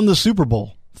 Since they won the Super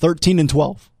Bowl,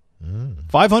 13-12.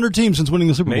 500 teams since winning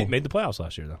the Super Bowl. Made the playoffs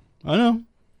last year, though. I know.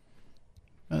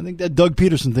 I think that Doug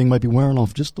Peterson thing might be wearing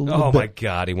off just a little Oh, bit. my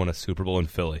God. He won a Super Bowl in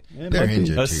Philly. Yeah, They're might be.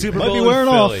 injured, A too. Super Might Bowl be in wearing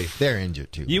off. Philly. They're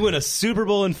injured, too. You win a Super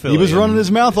Bowl in Philly. He was running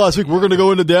his mouth last week. We're going to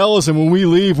go into Dallas, and when we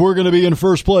leave, we're going to be in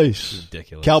first place.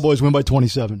 Ridiculous. Cowboys win by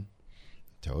 27.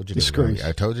 Disgrace.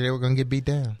 I told you they were going to get beat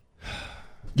down.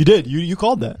 You did. You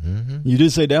called that. Mm-hmm. You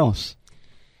did say Dallas.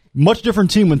 Much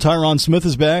different team when Tyron Smith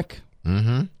is back.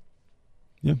 Mm-hmm.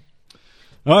 Yeah.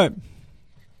 All right.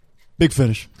 Big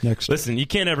finish. Next. Listen, you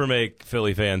can't ever make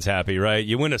Philly fans happy, right?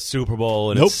 You win a Super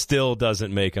Bowl, and Nope. it still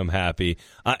doesn't make them happy.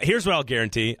 Here's what I'll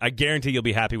guarantee. I guarantee you'll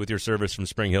be happy with your service from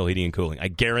Spring Hill Heating and Cooling. I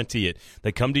guarantee it.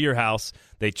 They come to your house.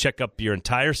 They check up your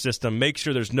entire system, make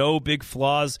sure there's no big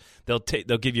flaws. They'll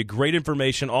give you great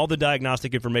information, all the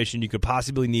diagnostic information you could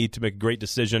possibly need to make a great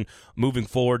decision moving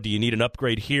forward. Do you need an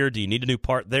upgrade here? Do you need a new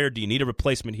part there? Do you need a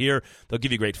replacement here? They'll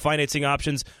give you great financing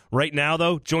options. Right now,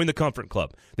 though, join the Comfort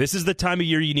Club. This is the time of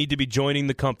year you need to be joining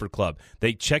the Comfort Club.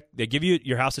 They give you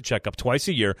your house a checkup twice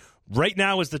a year. Right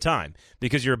now is the time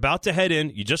because you're about to head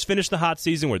in. You just finished the hot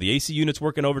season where the AC unit's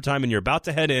working overtime, and you're about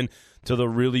to head in to the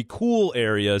really cool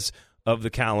areas of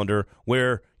the calendar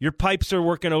where your pipes are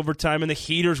working overtime and the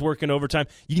heater's working overtime.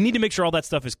 You need to make sure all that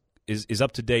stuff is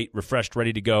up to date, refreshed,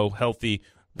 ready to go, healthy,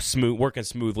 working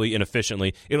smoothly and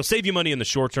efficiently. It'll save you money in the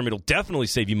short term. It'll definitely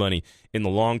save you money in the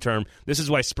long term. This is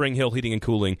why Spring Hill Heating and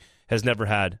Cooling has never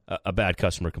had a bad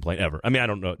customer complaint ever. I mean, I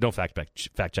don't know. Don't fact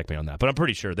check me on that, but I'm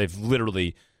pretty sure they've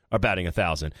literally are batting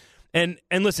 1,000. And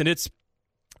listen,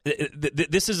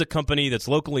 this is a company that's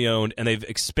locally owned, and they've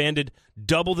expanded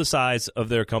double the size of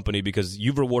their company because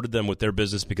you've rewarded them with their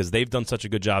business because they've done such a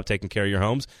good job taking care of your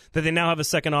homes that they now have a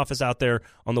second office out there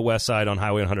on the west side on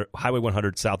Highway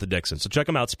 100 south of Dixon. So check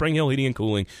them out, Spring Hill Heating and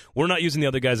Cooling. We're not using the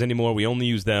other guys anymore. We only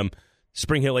use them.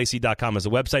 SpringHillAC.com is the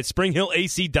website,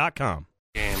 SpringHillAC.com.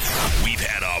 We've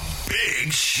had a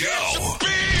big show.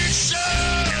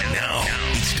 And now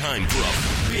it's time for a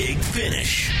big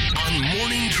finish on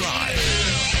Morning Drive.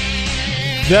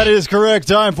 That is correct.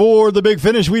 Time for the Big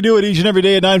Finish. We do it each and every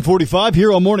day at 9:45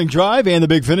 here on Morning Drive. And the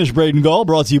Big Finish, Braden Gall,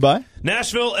 brought to you by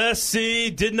Nashville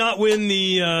SC did not win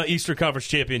the Eastern Conference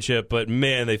Championship, but,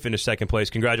 man, they finished second place.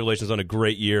 Congratulations on a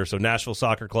great year. So Nashville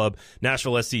Soccer Club,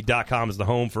 NashvilleSC.com is the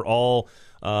home for all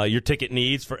your ticket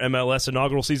needs for MLS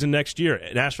inaugural season next year.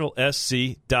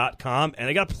 NashvilleSC.com. And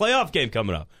they got a playoff game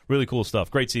coming up. Really cool stuff.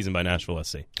 Great season by Nashville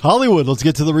SC. Hollywood. Let's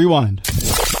get to the rewind.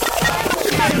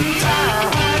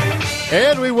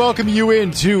 And we welcome you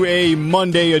into a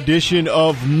Monday edition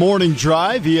of Morning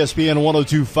Drive, ESPN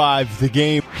 102.5 The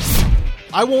Game.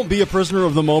 I won't be a prisoner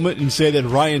of the moment and say that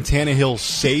Ryan Tannehill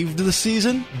saved the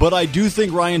season, but I do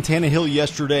think Ryan Tannehill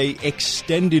yesterday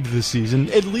extended the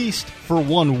season, at least for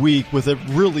 1 week, with a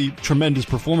really tremendous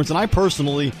performance. And I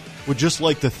personally would just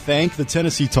like to thank the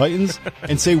Tennessee Titans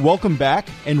and say welcome back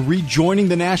and rejoining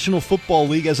the National Football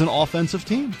League as an offensive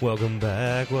team. Welcome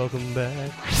back, welcome back.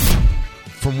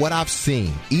 From what I've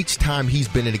seen, each time he's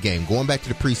been in a game, going back to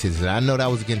the preseason, I know that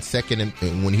was against second,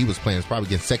 and when he was playing, it's probably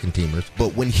against second teamers.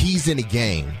 But when he's in a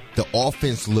game, the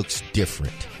offense looks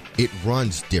different. It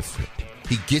runs different.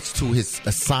 He gets to his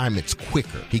assignments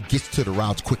quicker. He gets to the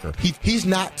routes quicker. He's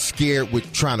not scared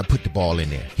with trying to put the ball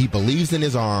in there. He believes in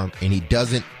his arm, and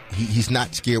he's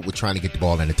not scared with trying to get the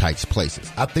ball in the tight places.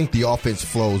 I think the offense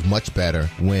flows much better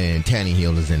when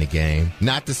Tannehill is in the game.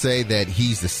 Not to say that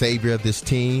he's the savior of this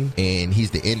team and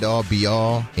he's the end-all,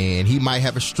 be-all, and he might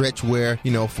have a stretch where,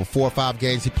 for 4 or 5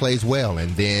 games he plays well,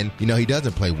 and then, he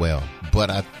doesn't play well. But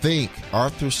I think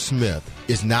Arthur Smith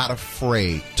is not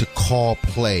afraid to call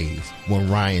plays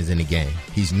when Ryan's in the game.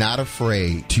 He's not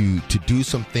afraid to do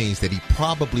some things that he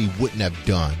probably wouldn't have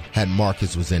done had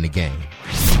Marcus was in the game.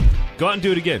 Go out and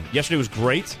do it again. Yesterday was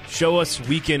great. Show us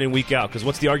week in and week out, because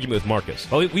what's the argument with Marcus?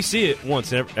 Well, we see it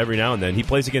once every now and then. He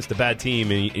plays against a bad team,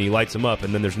 and he lights them up,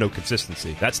 and then there's no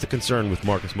consistency. That's the concern with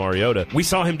Marcus Mariota. We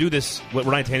saw him do this, what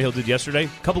Ryan Tannehill did yesterday,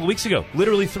 a couple of weeks ago.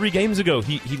 Literally 3 games ago,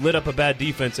 he lit up a bad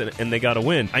defense, and they got a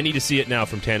win. I need to see it now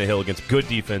from Tannehill against good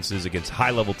defenses, against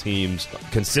high-level teams,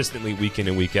 consistently week in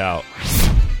and week out.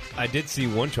 I did see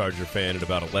one Charger fan at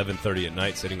about 11:30 at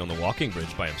night sitting on the walking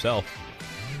bridge by himself.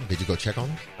 Did you go check on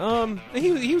him?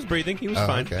 He was breathing. He was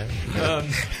fine. Okay.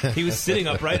 He was sitting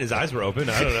upright. His eyes were open.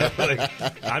 I don't know.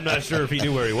 I'm not sure if he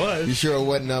knew where he was. You sure it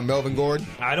wasn't Melvin Gordon?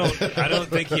 I don't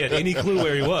think he had any clue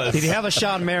where he was. Did he have a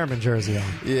Sean Merriman jersey on?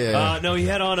 Yeah. No, he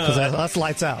had on a. Because that's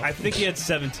lights out. I think he had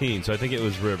 17, so I think it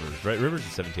was Rivers. Right? Rivers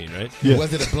is 17, right? Yeah.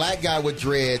 Was it a black guy with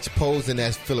dreads posing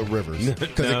as Phillip Rivers?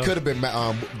 Because No. It could have been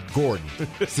Gordon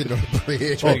sitting on the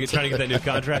bridge. Trying to get that new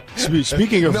contract.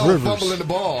 Speaking of Rivers, fumbling the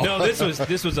ball. No, this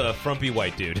was a frumpy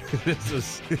white dude.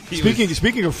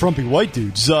 Speaking of frumpy white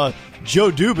dudes,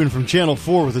 Joe Dubin from Channel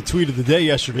 4 with a tweet of the day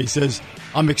yesterday says,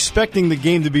 "I'm expecting the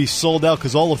game to be sold out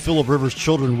because all of Phillip Rivers'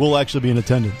 children will actually be in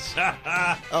attendance."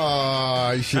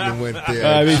 Oh, you shouldn't have went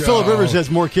there. Joe. Phillip Rivers has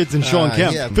more kids than Sean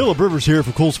Kemp. yeah. Phillip Rivers here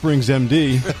for Cool Springs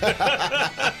MD.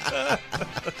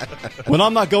 When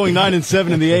I'm not going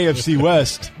 9-7 in the AFC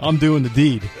West, I'm doing the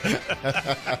deed.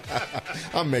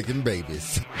 I'm making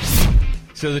babies.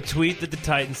 So the tweet that the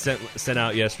Titans sent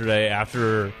out yesterday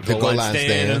after the goal line line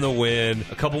stand stand. and the win,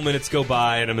 a couple minutes go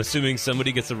by, and I'm assuming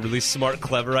somebody gets a really smart,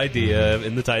 clever idea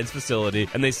in the Titans facility,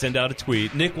 and they send out a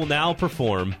tweet. Nick will now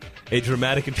perform a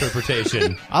dramatic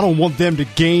interpretation. I don't want them to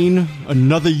gain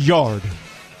another yard.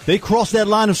 They cross that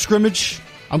line of scrimmage,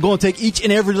 I'm going to take each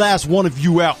and every last one of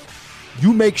you out.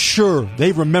 You make sure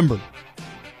they remember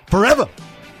forever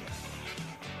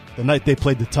the night they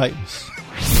played the Titans.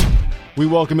 We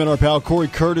welcome in our pal Corey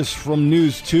Curtis from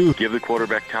News 2. Give the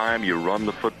quarterback time, you run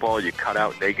the football, you cut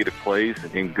out negative plays,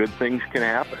 and good things can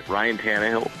happen. Ryan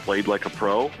Tannehill played like a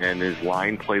pro, and his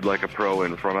line played like a pro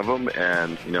in front of him,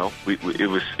 and it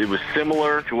was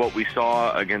similar to what we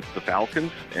saw against the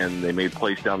Falcons, and they made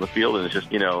plays down the field, and it's just,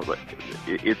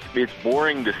 it's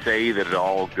boring to say that it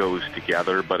all goes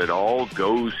together, but it all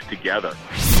goes together.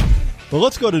 But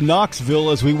let's go to Knoxville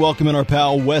as we welcome in our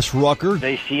pal Wes Rucker.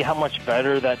 They see how much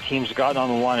better that team's gotten on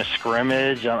the line of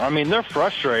scrimmage. I mean, they're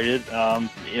frustrated,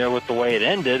 with the way it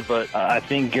ended, but I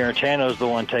think Garantano's the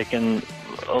one taking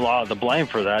a lot of the blame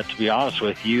for that, to be honest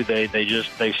with you.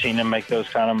 They've seen him make those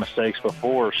kind of mistakes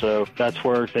before, so that's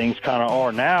where things kind of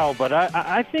are now. But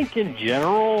I think in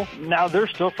general, now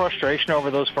there's still frustration over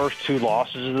those first 2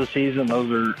 losses of the season.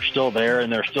 Those are still there,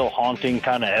 and they're still haunting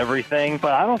kind of everything.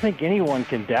 But I don't think anyone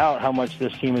can doubt how much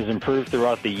this team has improved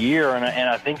throughout the year, and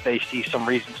I think they see some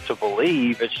reasons to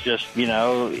believe. It's just,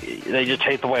 they just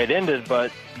hate the way it ended,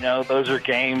 but those are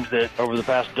games that over the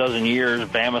past dozen years,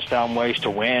 Bama's found ways to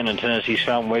win and Tennessee's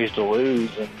found ways to lose,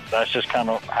 and that's just kind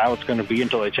of how it's going to be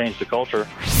until they change the culture.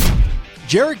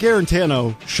 Jarrett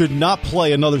Garantano should not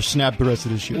play another snap the rest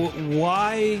of this year.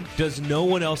 Why does no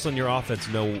one else on your offense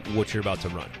know what you're about to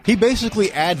run? He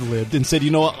basically ad-libbed and said,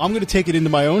 what, I'm going to take it into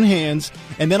my own hands,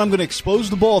 and then I'm going to expose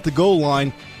the ball at the goal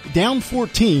line. Down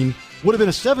 14, would have been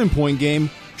a 7-point game.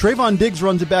 Trayvon Diggs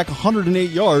runs it back 108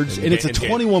 yards, and it's a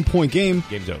 21-point game,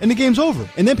 and the game's over.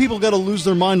 And then people got to lose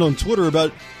their mind on Twitter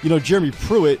about, Jeremy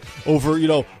Pruitt over,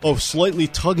 slightly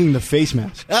tugging the face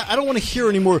mask. I don't want to hear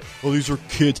anymore, these are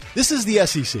kids. This is the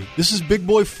SEC. This is big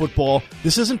boy football.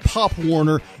 This isn't Pop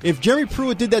Warner. If Jeremy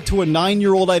Pruitt did that to a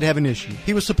 9-year-old, I'd have an issue.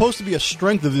 He was supposed to be a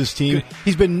strength of this team.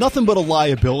 He's been nothing but a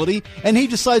liability, and he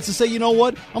decides to say, you know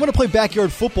what, I'm going to play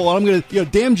backyard football, and I'm going to,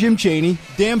 damn Jim Chaney,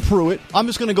 damn Pruitt, I'm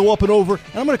just going to go up and over,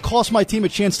 and I'm going to cost my team a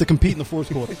chance to compete in the fourth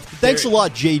quarter. Thanks a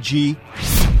lot, JG.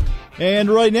 And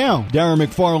right now, Darren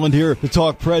McFarland here to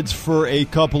talk Preds for a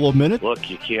couple of minutes. Look,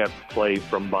 you can't play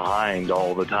from behind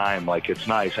all the time like it's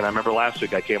nice. And I remember last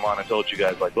week I came on and told you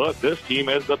guys, look, this team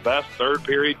is the best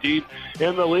third-period team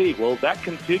in the league. Well, that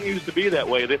continues to be that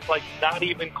way. It's not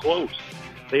even close.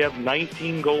 They have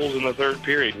 19 goals in the third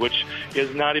period, which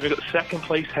is not even – second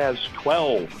place has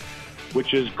 12.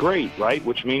 Which is great, right?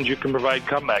 Which means you can provide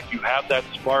comeback. You have that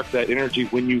spark, that energy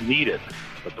when you need it.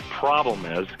 But the problem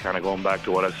is, kind of going back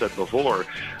to what I said before,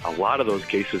 a lot of those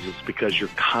cases is because you're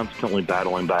constantly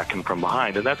battling back and from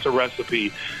behind. And that's a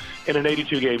recipe in an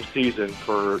 82-game season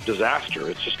for disaster.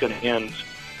 It's just going to end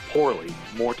poorly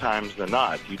more times than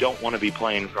not. You don't want to be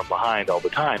playing from behind all the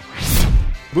time.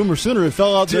 Boomer Sooner, it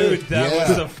fell out there. Dude,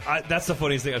 that's the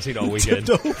funniest thing I've seen all weekend.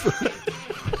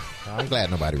 I'm glad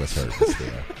nobody was hurt this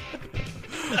there.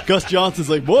 Gus Johnson's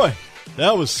like, boy,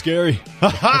 that was scary.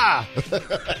 Ha-ha!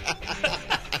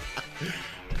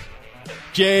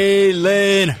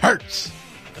 Jalen Hurts.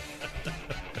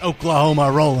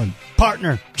 Oklahoma rolling.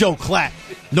 Partner, Joe Klatt.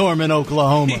 Norman,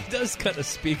 Oklahoma. He does kind of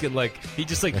speak it he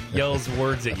just yells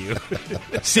words at you.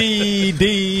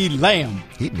 C.D. Lamb.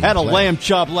 Had a lamb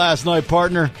chop last night,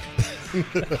 partner.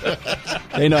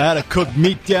 They know how to cook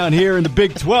meat down here in the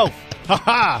Big 12.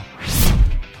 Ha-ha!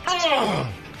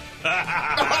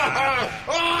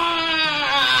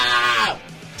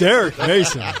 Derek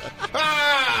Mason.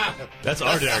 That's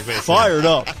our Derek Mason. Fired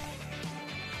up.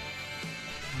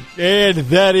 And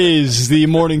that is the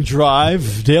Morning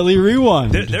Drive Daily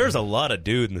Rewind. There's a lot of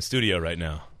dude in the studio right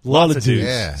now. Lots of dudes.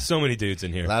 Yeah. So many dudes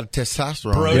in here. A lot of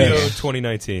testosterone. Brodeo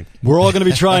 2019. We're all going to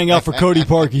be trying out for Cody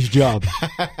Parkey's job.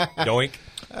 Doink.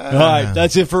 All right,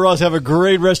 that's it for us. Have a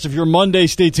great rest of your Monday.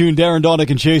 Stay tuned. Darren, Donick,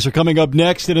 and Chase are coming up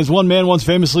next. And as one man once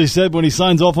famously said when he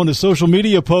signs off on his social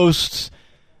media posts,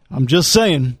 I'm just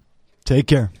saying, take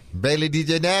care. Bailey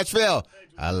DJ Nashville,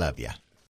 I love ya.